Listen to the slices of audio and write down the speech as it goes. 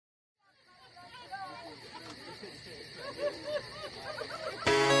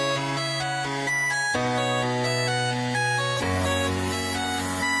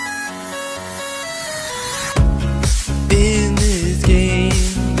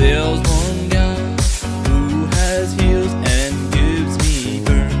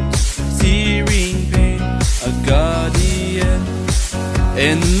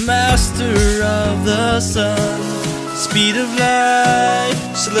sun, speed of light,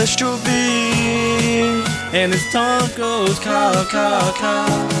 celestial being, and his tongue goes caw, caw, caw.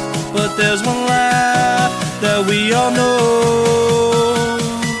 But there's one lie that we all know.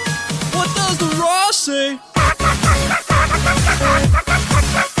 What does the Ross say?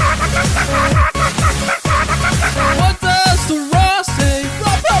 What does the Ross say?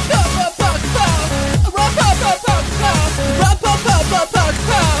 What does the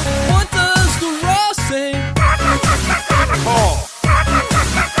Ross say?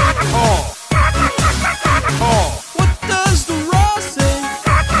 What does the Ross say?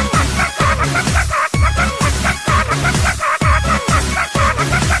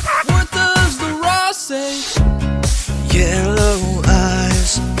 What does the Ross say? Yellow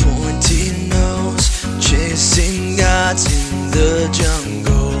eyes, pointy nose, chasing gods in the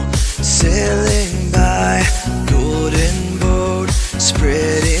jungle, sailing by, golden boat,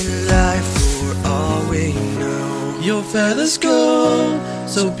 spreading life for all we know. Your feathers go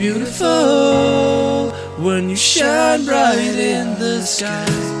so beautiful when you shine bright in the sky.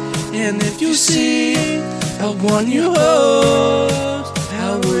 And if you see how one you hold,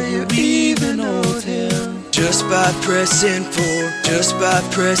 how will you even hold him? Just by pressing for, just by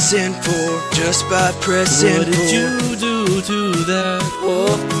pressing for, just by pressing What for. did you do to that?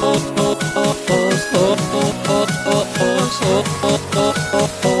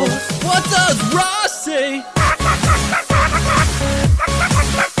 What does Ross say?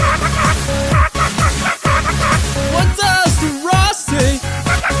 What does the Ross say?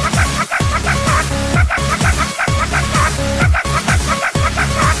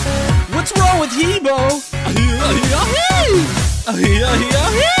 What's wrong with Hebo?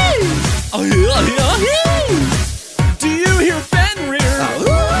 Do you hear Fenrir?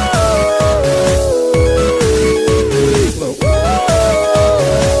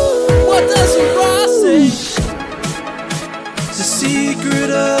 What does the Ross say? The secret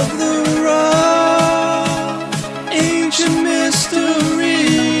of the rock, ancient mystery,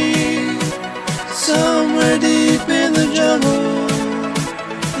 somewhere deep in the jungle,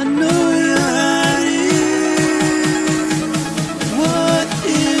 I know you're hiding. What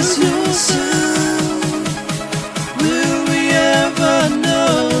is your sound? Will we ever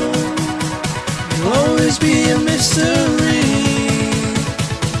know? You'll always be a mystery.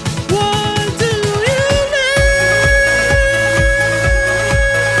 What do you know?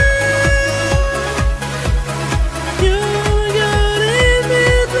 You're God in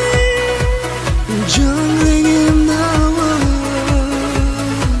between, Jungling in the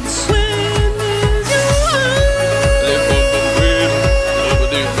woods. when is your heart? Will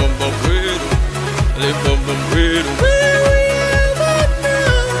we ever know?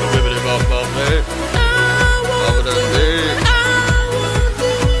 I want to know.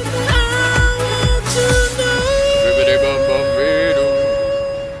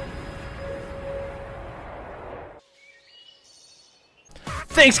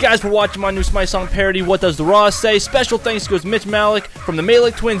 Thanks guys for watching my new SMITE Song Parody, What Does the Ross Say? Special thanks goes to MitchMalik from the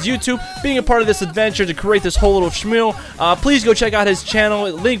Malik Twins YouTube, being a part of this adventure to create this whole little schmeal. Please go check out his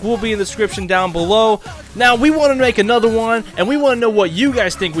channel, link will be in the description down below. Now we want to make another one, and we want to know what you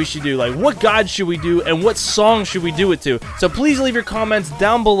guys think we should do, like what god should we do, and what song should we do it to. So please leave your comments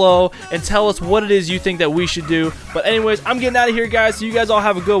down below, and tell us what it is you think that we should do. But anyways, I'm getting out of here guys, so you guys all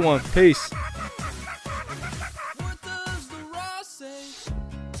have a good one. Peace.